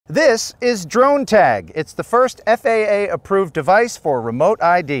This is DroneTag. It's the first FAA approved device for remote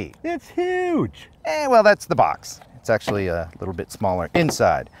ID. It's huge. Well, that's the box. It's actually a little bit smaller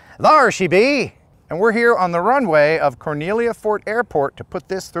inside. There she be! And we're here on the runway of Cornelia Fort Airport to put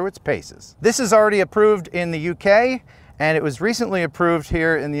this through its paces. This is already approved in the UK, and it was recently approved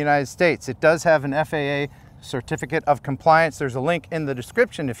here in the United States. It does have an FAA certificate of compliance. There's a link in the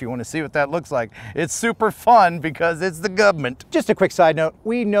description if you want to see what that looks like. It's super fun because it's the government. Just a quick side note,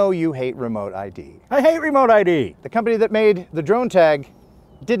 we know you hate remote ID. I hate remote ID. The company that made the DroneTag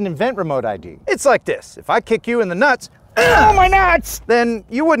didn't invent remote ID. It's like this, if I kick you in the nuts, oh my nuts, then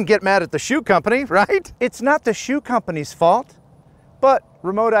you wouldn't get mad at the shoe company, right? It's not the shoe company's fault, but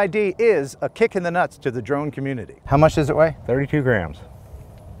remote ID is a kick in the nuts to the drone community. How much does it weigh? 32 grams.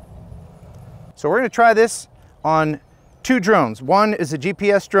 So we're gonna try this on two drones. One is a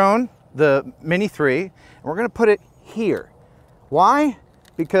GPS drone, the Mini 3, and we're gonna put it here. Why?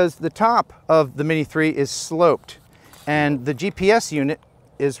 Because the top of the Mini 3 is sloped and the GPS unit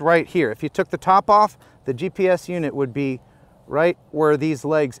is right here. If you took the top off, the GPS unit would be right where these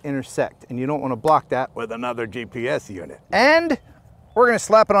legs intersect, and you don't wanna block that with another GPS unit. And we're gonna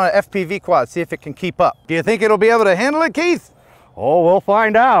slap it on an FPV quad, see if it can keep up. Do you think it'll be able to handle it, Keith? Oh, we'll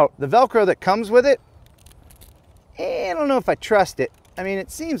find out. The Velcro that comes with it, I don't know if I trust it. I mean,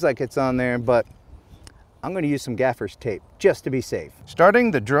 it seems like it's on there, but I'm gonna use some gaffer's tape just to be safe. Starting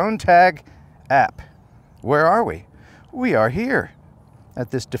the DroneTag app. Where are we? We are here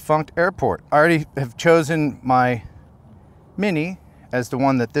at this defunct airport. I already have chosen my Mini as the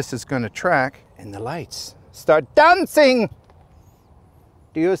one that this is gonna track, and the lights start dancing.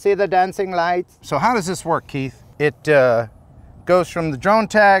 Do you see the dancing lights? So how does this work, Keith? It goes from the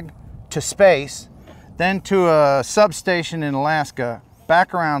DroneTag to space, then to a substation in Alaska,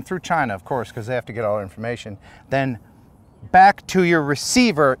 back around through China, of course, because they have to get all our information, then back to your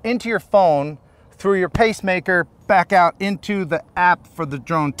receiver, into your phone, through your pacemaker, back out into the app for the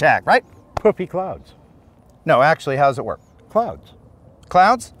DroneTag, right? Poopy clouds. No, actually, how does it work? Clouds.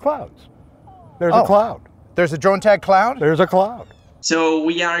 Clouds? Clouds. There's a cloud. There's a DroneTag cloud? There's a cloud. So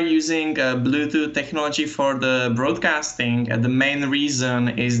we are using Bluetooth technology for the broadcasting. The main reason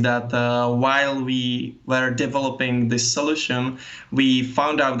is that while we were developing this solution, we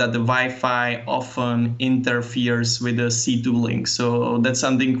found out that the Wi-Fi often interferes with the C2 link. So that's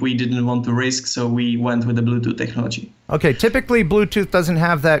something we didn't want to risk, so we went with the Bluetooth technology. Okay, typically Bluetooth doesn't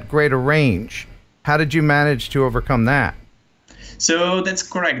have that great a range. How did you manage to overcome that? So that's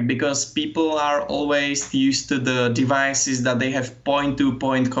correct, because people are always used to the devices that they have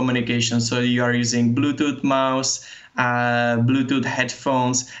point-to-point communication. So you are using Bluetooth mouse, Bluetooth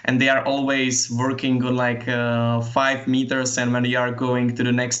headphones, and they are always working on like 5 meters, and when you are going to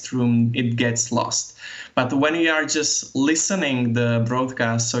the next room, it gets lost. But when you are just listening the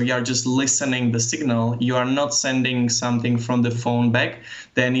broadcast, so you are just listening the signal, you are not sending something from the phone back,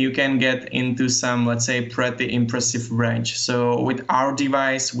 then you can get into some, let's say, pretty impressive range. So with our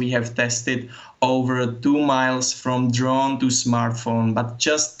device, we have tested over 2 miles from drone to smartphone, but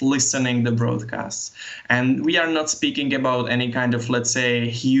just listening the broadcasts. And we are not speaking about any kind of, let's say,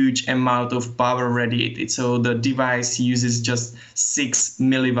 huge amount of power radiated. So the device uses just 6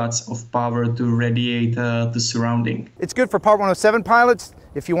 milliwatts of power to radiate the surrounding. It's good for Part 107 pilots.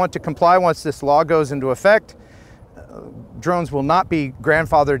 If you want to comply once this law goes into effect, drones will not be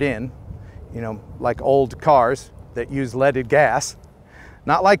grandfathered in, you know, like old cars that use leaded gas.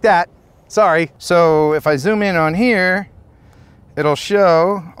 Not like that. Sorry. So if I zoom in on here, it'll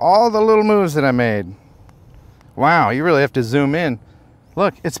show all the little moves that I made. Wow, you really have to zoom in.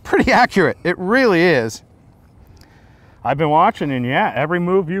 Look, it's pretty accurate. It really is. I've been watching, and yeah, every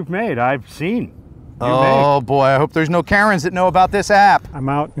move you've made, I've seen. Oh boy, I hope there's no Karens that know about this app. I'm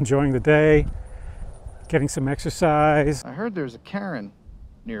out enjoying the day, getting some exercise. I heard there's a Karen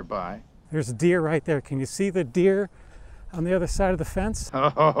nearby. There's a deer right there. Can you see the deer on the other side of the fence?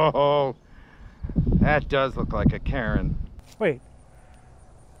 Oh, that does look like a Karen. Wait,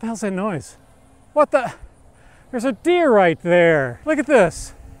 what the hell's that noise? What the? There's a deer right there. Look at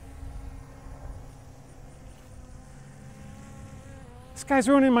this. This guy's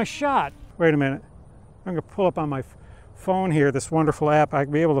ruining my shot. Wait a minute. I'm gonna pull up on my phone here, this wonderful app. I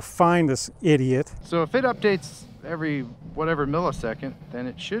can be able to find this idiot. So if it updates every whatever millisecond, then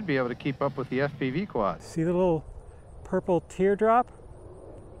it should be able to keep up with the FPV quad. See the little purple teardrop?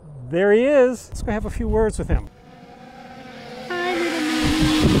 There he is. Let's go have a few words with him. Hi, little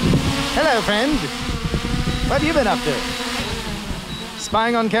Mini. Hello, friend. What have you been up to?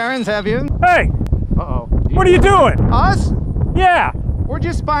 Spying on Karens, have you? Hey! Uh-oh. What are you doing? Us? Yeah! We're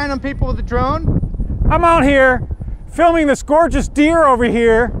just spying on people with a drone. I'm out here filming this gorgeous deer over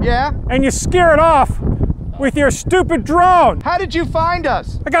here, Yeah? and you scare it off with your stupid drone. How did you find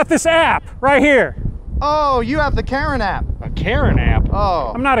us? I got this app right here. Oh, you have the Karen app. A Karen app.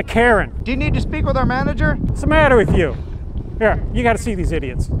 Oh. I'm not a Karen. Do you need to speak with our manager? What's the matter with you? Here, you got to see these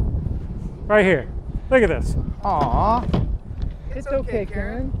idiots. Right here. Look at this. Aw. It's okay,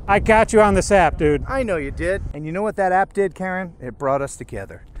 Karen. I got you on this app, dude. I know you did. And you know what that app did, Karen? It brought us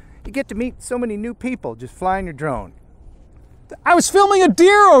together. You get to meet so many new people just flying your drone. I was filming a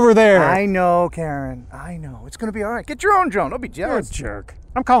deer over there. I know, Karen. I know. It's going to be all right. Get your own drone. Don't be You're a jealous. jerk.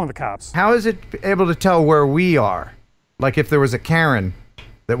 I'm calling the cops. How is it able to tell where we are? Like if there was a Karen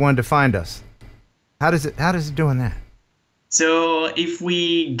that wanted to find us. How does it doing that? So if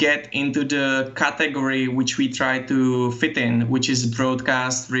we get into the category which we try to fit in, which is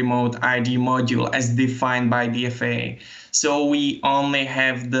broadcast remote ID module as defined by the FAA. So we only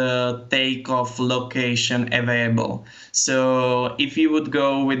have the takeoff location available. So if you would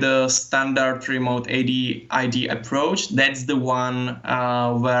go with the standard remote ID approach, that's the one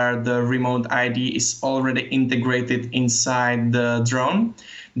where the remote ID is already integrated inside the drone.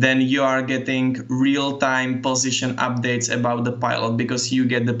 Then you are getting real-time position updates about the pilot because you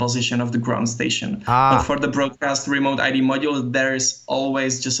get the position of the ground station. But for the broadcast remote ID module, there is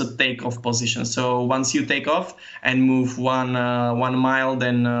always just a takeoff position. So once you take off and move 1 mile,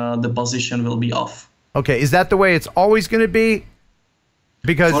 then the position will be off. Okay, is that the way it's always going to be?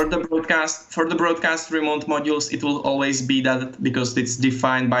 Because for the broadcast remote modules, it will always be that because it's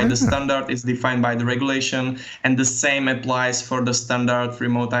defined by the standard, it's defined by the regulation, and the same applies for the standard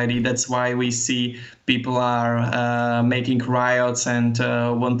remote ID. That's why we see people are making riots and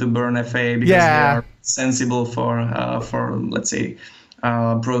want to burn FAA because they are sensible for let's say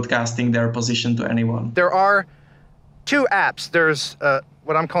broadcasting their position to anyone. there are two apps. There's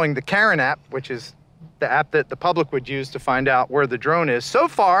what I'm calling the Karen app, which is the app that the public would use to find out where the drone is. So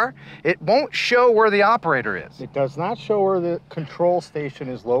far, it won't show where the operator is. It does not show where the control station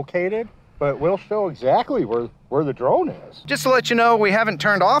is located, but it will show exactly where the drone is. Just to let you know, we haven't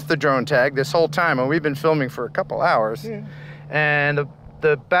turned off the drone tag this whole time, and we've been filming for a couple hours. Yeah. And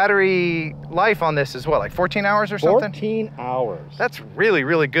the battery life on this is what, like 14 hours or something? 14 hours. That's really,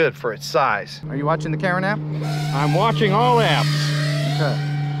 really good for its size. Are you watching the Karen app? I'm watching all apps.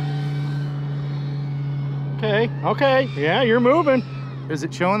 Okay. Okay, yeah, you're moving. Is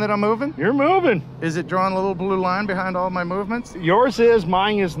it showing that I'm moving? You're moving. Is it drawing a little blue line behind all my movements? Yours is,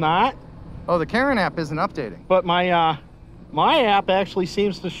 mine is not. Oh, the Karen app isn't updating. But my app actually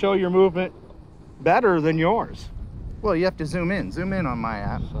seems to show your movement better than yours. Well, you have to zoom in on my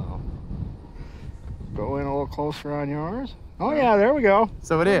app. So, go in a little closer on yours. Oh yeah, there we go.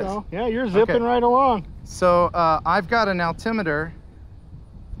 So it is. Yeah, you're zipping right along. So I've got an altimeter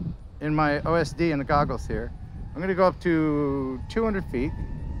in my OSD in the goggles here. I'm gonna go up to 200 feet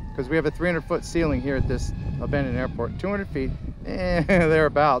because we have a 300-foot ceiling here at this abandoned airport. 200 feet,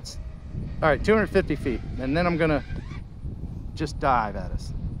 thereabouts. All right, 250 feet. And then I'm gonna just dive at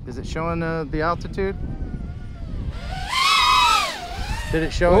us. Is it showing the altitude? Did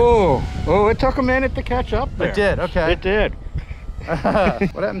it show it? Oh, it took a minute to catch up there. It did, okay. It did.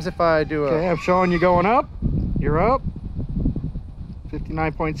 What happens if I do Okay, I'm showing you going up. You're up.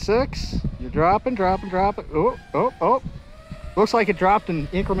 59.6. You're dropping. Oh. Looks like it dropped in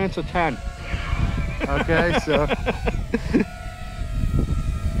increments of 10. Okay, so.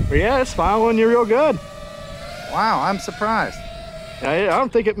 But yeah, it's following you real good. Wow, I'm surprised. I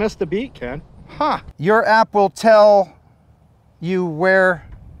don't think it missed a beat, Ken. Huh. Your app will tell you where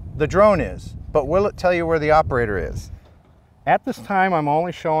the drone is, but will it tell you where the operator is? At this time, I'm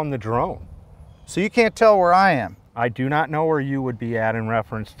only showing the drone. So you can't tell where I am. I do not know where you would be at in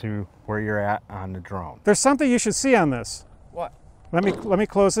reference to where you're at on the drone. There's something you should see on this. What? Let me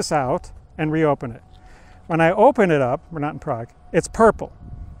close this out and reopen it. When I open it up, we're not in Prague, it's purple,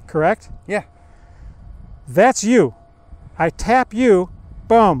 correct? Yeah. That's you. I tap you,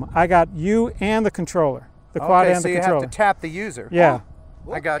 boom, I got you and the controller. The quad and the controller. Okay, so you have to tap the user. Yeah.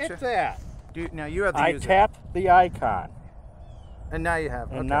 I got you. Look at that. Now you have the I user. tapped the icon. And now you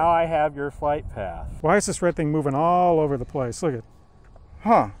have. And now I have your flight path. Why is this red thing moving all over the place? Look at.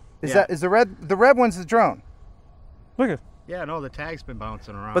 Huh. Is the red one's the drone? Look at. Yeah, no, the tag's been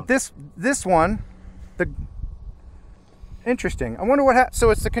bouncing around. But this one, interesting. I wonder what happens. So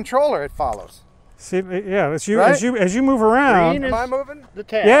it's the controller it follows. See, yeah, it's you, right? as you move around. Am I moving? The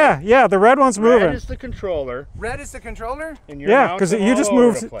tag. Yeah, the red one's moving. Red is the controller. Red is the controller? And you're Yeah, because you just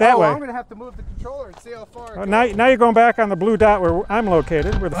moved that way. I'm going to have to move the controller and see how far. Now you're going back on the blue dot where I'm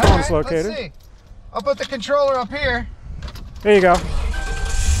located, where the phone's located. Let's see. I'll put the controller up here. There you go.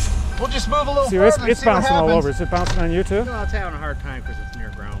 We'll just move a little See, further it's bouncing all over. Is it bouncing on you too? No, it's having a hard time because it's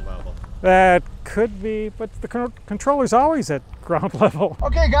near ground level. That could be, but the controller's always at ground level.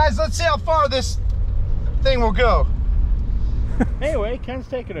 Okay, guys, let's see how far this thing will go. Anyway, Ken's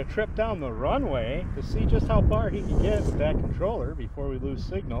taking a trip down the runway to see just how far he can get with that controller before we lose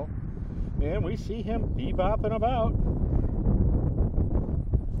signal. And we see him bebopping about.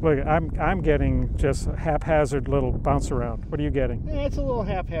 Look, I'm getting just a haphazard little bounce around. What are you getting? Yeah, it's a little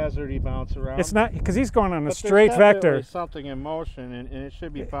haphazardy bounce around. It's not, because he's going on a but straight vector. There's something in motion, and it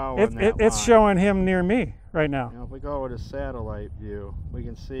should be following that It's line. showing him near me right now. You know, if we go with a satellite view, we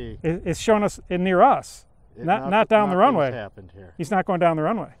can see. It's showing us near us, not down the runway. Happened here. He's not going down the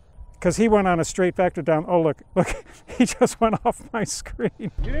runway. Because he went on a straight vector down. Oh, look, he just went off my screen.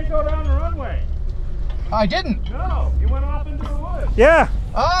 You didn't go down the runway. I didn't. No, you went off into the woods. Yeah.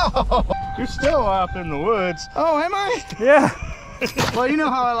 Oh. You're still off in the woods. Oh, am I? Yeah. Well, you know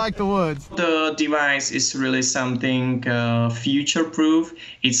how I like the woods. The device is really something future-proof.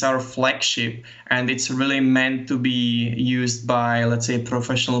 It's our flagship, and it's really meant to be used by, let's say,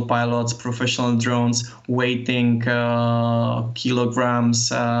 professional pilots, professional drones, weighing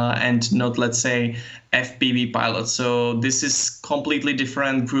kilograms, and not, let's say, FPV pilots. So this is completely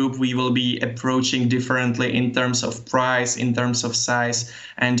different group. We will be approaching differently in terms of price, in terms of size,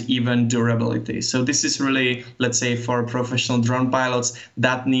 and even durability. So this is really, let's say, for professional drone pilots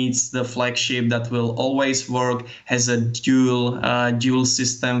that needs the flagship that will always work, has a dual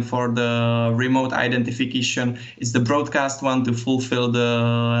system for the remote identification. It's the broadcast one to fulfill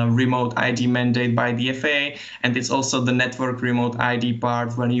the remote ID mandate by the FAA, and it's also the network remote ID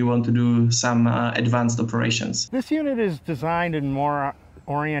part when you want to do some advanced operations. This unit is designed and more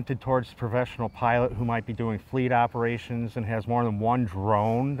oriented towards the professional pilot who might be doing fleet operations and has more than one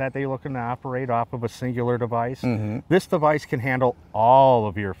drone that they're looking to operate off of a singular device. This device can handle all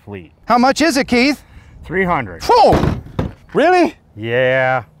of your fleet. How much is it, Keith? 300. Whoa! Really?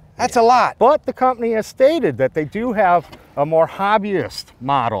 Yeah. That's a lot. But the company has stated that they do have a more hobbyist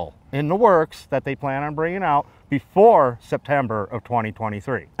model in the works that they plan on bringing out before September of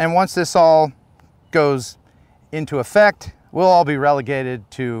 2023. And once this all goes into effect, we'll all be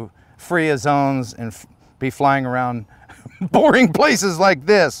relegated to FRIA zones and be flying around boring places like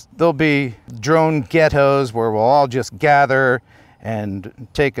this. There'll be drone ghettos where we'll all just gather and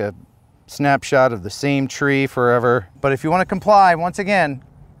take a snapshot of the same tree forever. But if you want to comply, once again,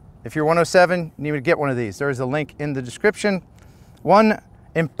 if you're 107, you need to get one of these. There is a link in the description. One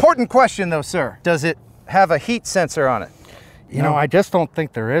important question though, sir. Does it have a heat sensor on it? You know, I just don't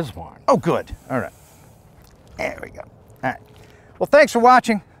think there is one. Oh, good. All right. There we go. All right. Well, thanks for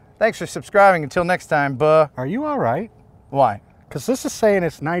watching. Thanks for subscribing. Until next time, buh. Are you all right? Why? Because this is saying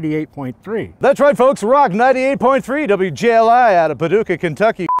it's 98.3. That's right, folks. Rock 98.3 WJLI out of Paducah,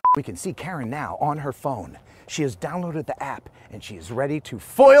 Kentucky. We can see Karen now on her phone. She has downloaded the app, and she is ready to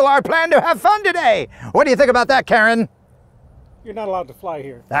foil our plan to have fun today. What do you think about that, Karen? You're not allowed to fly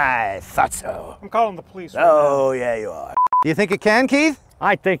here. I thought so. I'm calling the police right Oh, yeah, you are. Do you think it can, Keith?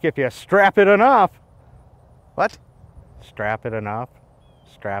 I think if you strap it enough. What? Strap it enough.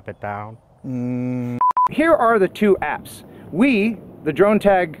 Strap it down. Here are the two apps. We, the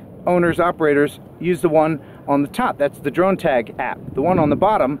DroneTag owners, operators, use the one on the top. That's the DroneTag app. The one on the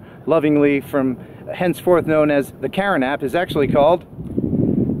bottom, lovingly from henceforth known as the Karen app, is actually called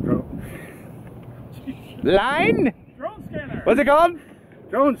Line? Drone scanner. What's it called?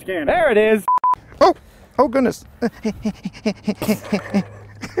 Drone scanner. There it is. Oh, oh goodness.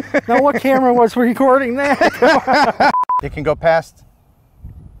 Now what camera was recording that? It can go past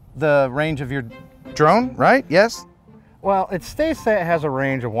the range of your drone, right? Yes? Well, it states that it has a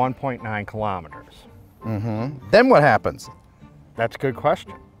range of 1.9 kilometers. Then what happens? That's a good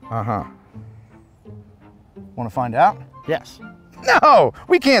question. Uh-huh. Want to find out? Yes. No,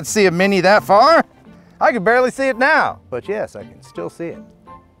 we can't see a Mini that far. I can barely see it now. But yes, I can still see it.